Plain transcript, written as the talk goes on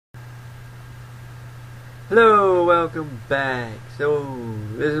Hello, welcome back. So,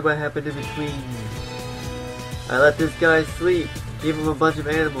 this is what happened in between. I let this guy sleep, gave him a bunch of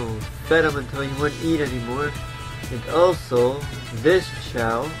animals, fed him until he wouldn't eat anymore, and also, this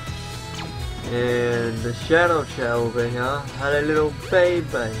Chow, and the Shadow Chow over here, had a little baby.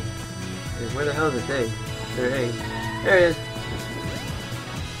 Hey, where the hell is it? Hey, there he is.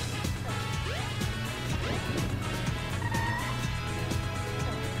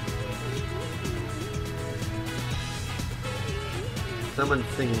 Someone's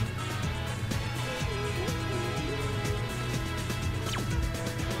singing.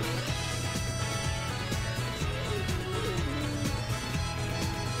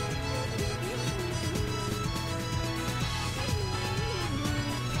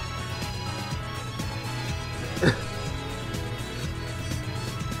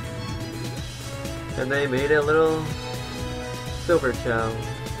 And they made a little silver chow.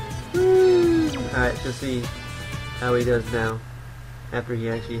 Alright, let's see how he does now, after he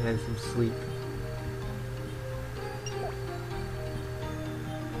actually had some sleep.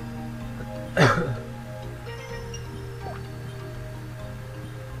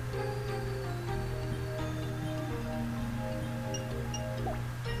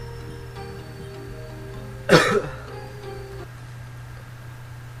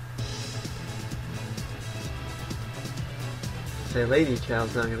 Say Lady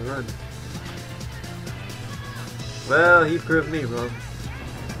Chow's not gonna run. Well, he proved me wrong.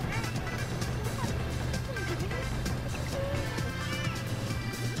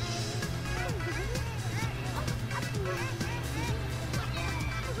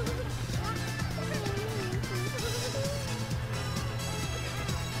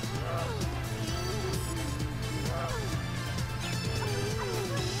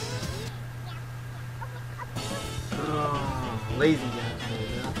 Lazy guy.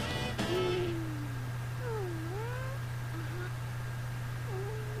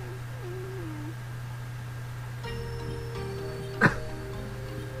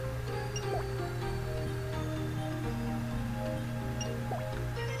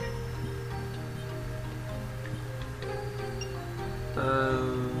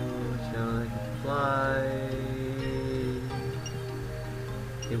 Shall I fly?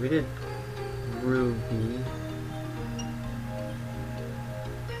 Okay, we did Ruby.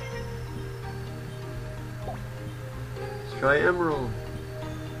 Let's try Emerald.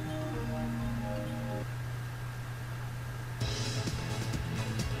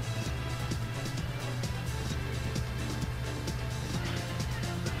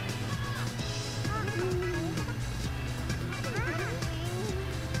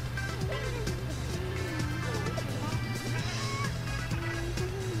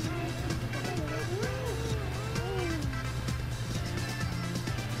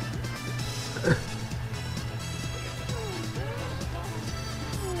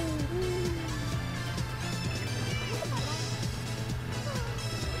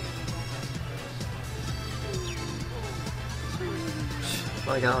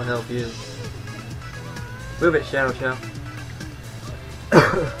 Like I'll help you. Move it, Shadow Chow.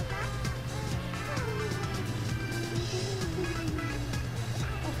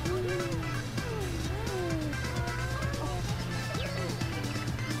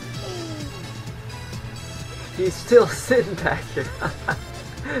 He's still sitting back here.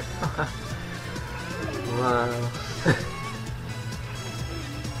 Wow.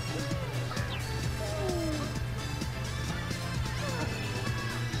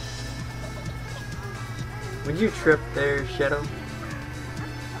 Would you trip there, Shadow?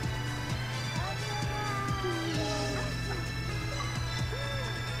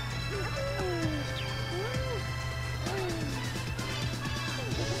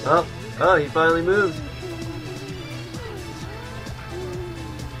 Oh, he finally moved.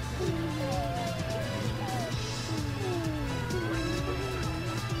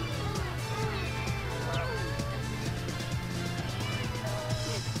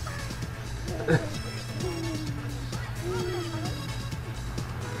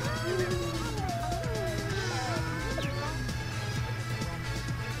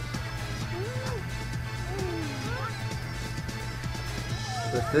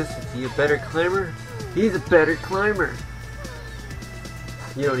 What's this? Is he a better climber? He's a better climber!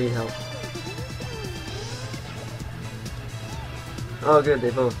 You don't need help. Oh good, they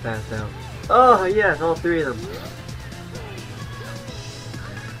both passed out. Oh yes, all three of them.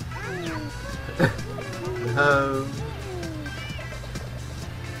 No.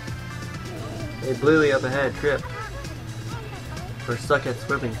 Hey Bluey up ahead, trip. Or suck at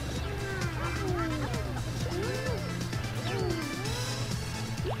swimming.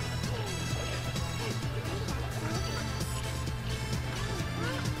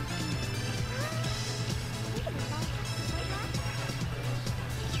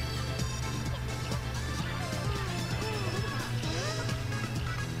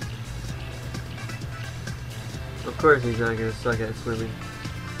 Of course he's not gonna suck at swimming.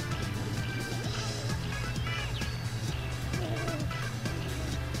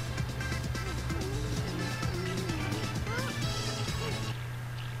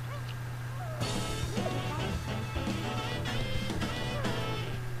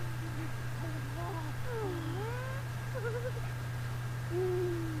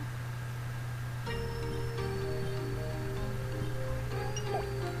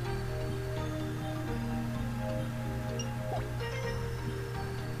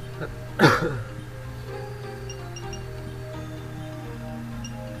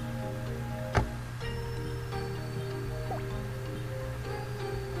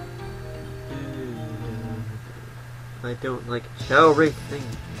 I don't like shell racing.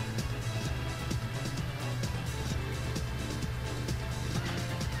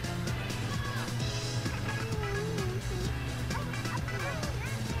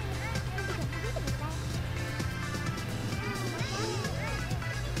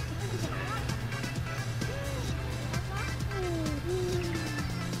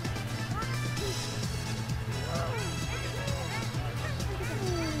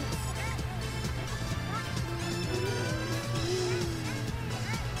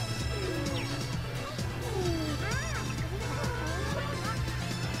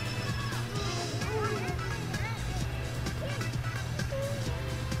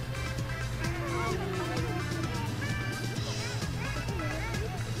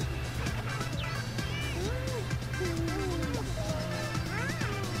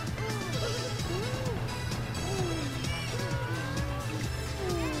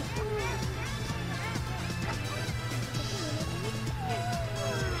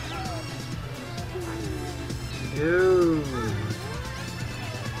 Dude.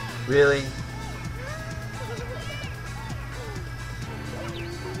 Really?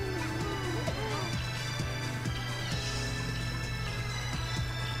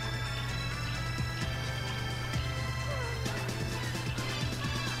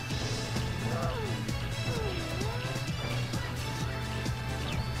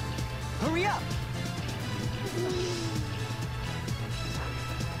 Hurry up!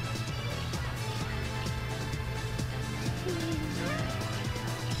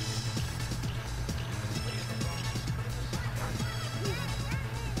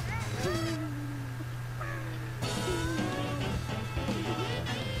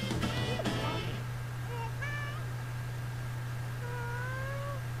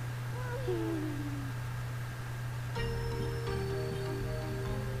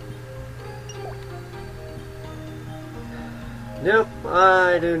 Nope,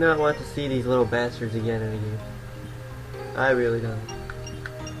 I do not want to see these little bastards again in a game. I really don't.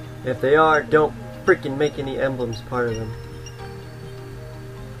 If they are, don't freaking make any emblems part of them.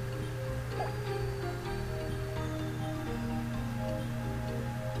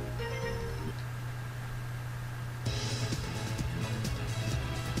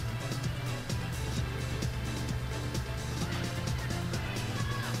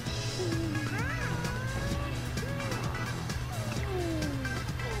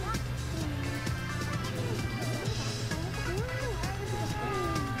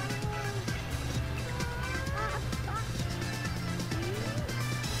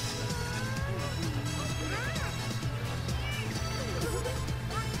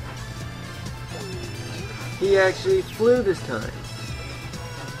 He actually flew this time.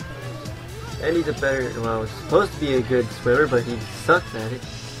 And he's a better, well, he's supposed to be a good swimmer, but he sucks at it.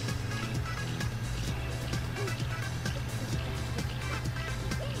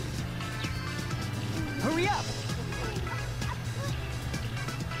 Hurry up!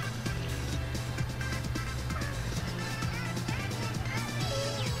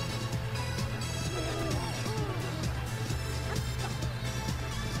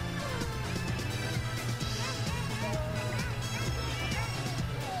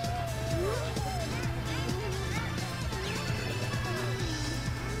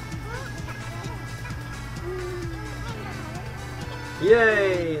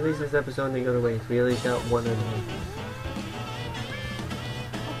 Yay! At least this episode didn't go to waste. We at least got one of them.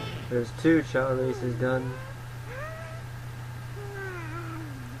 There's 2 child races done.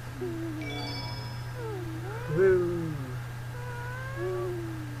 Woo!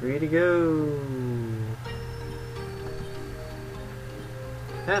 Free to go!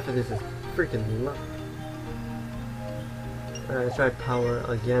 Half of this is freaking luck. Alright, let's try power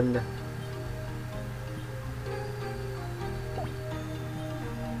again.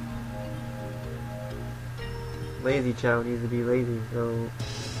 Lazy Chow needs to be lazy, so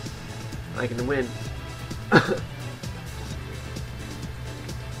I can win.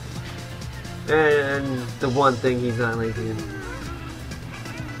 And the one thing he's not lazy in.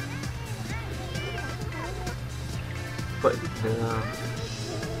 But no.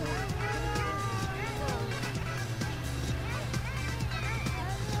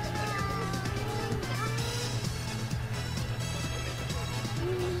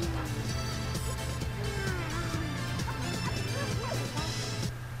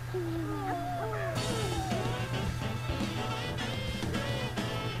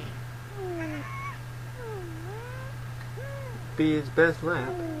 Be his best lap.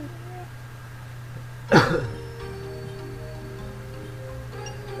 So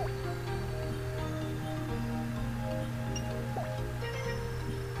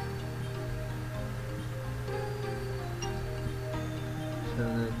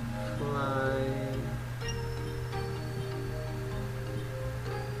let's fly.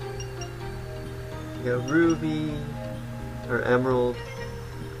 You got ruby, or emerald,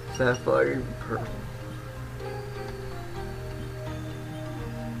 sapphire, and pearl.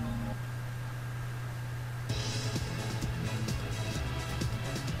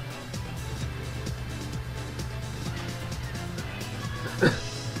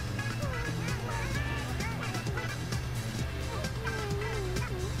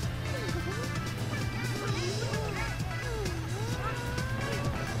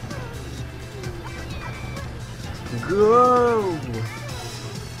 Go!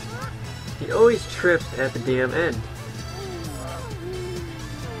 He always trips at the damn end.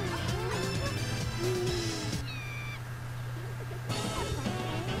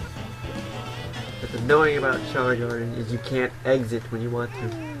 What's annoying about Shower Garden is you can't exit when you want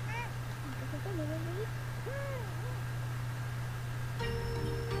to.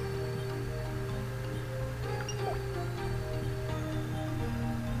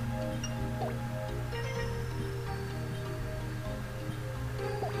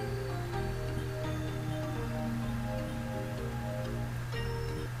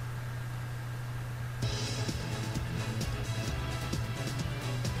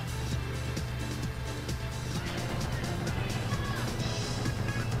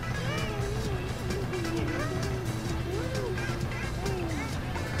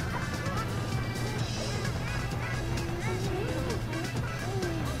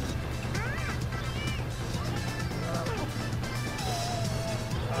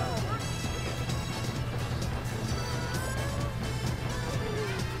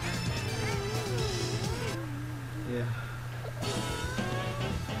 Yeah.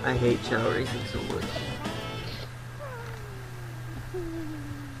 I hate shower racing so much.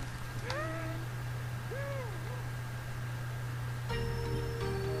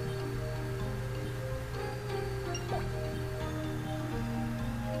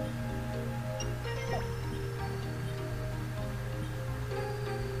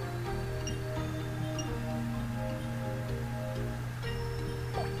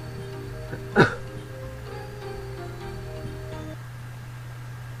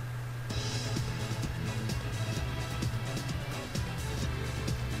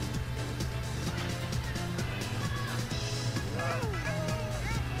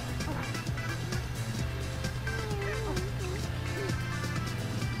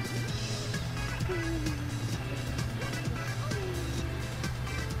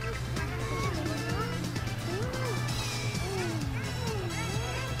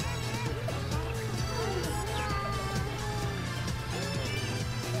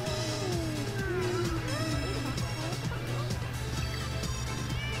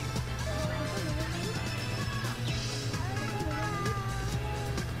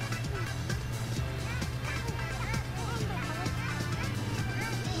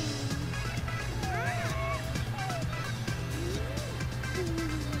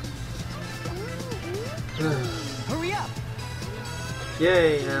 Hurry up!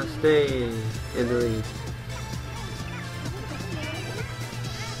 Yay, now stay in the lead.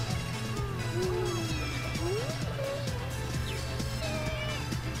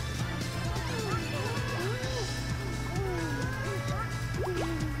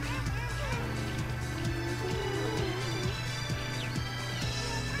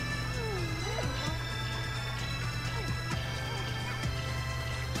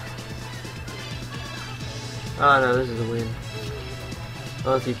 Oh no, this is a win.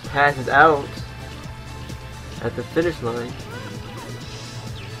 Unless he passes out at the finish line.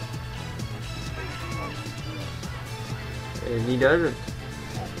 And he doesn't.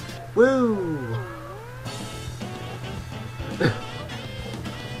 Woo!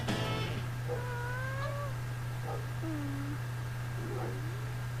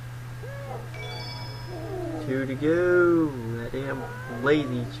 Two to go. That damn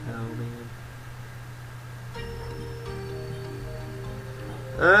lazy child, man.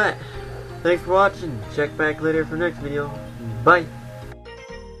 Alright. Thanks for watching. Check back later for next video. Bye.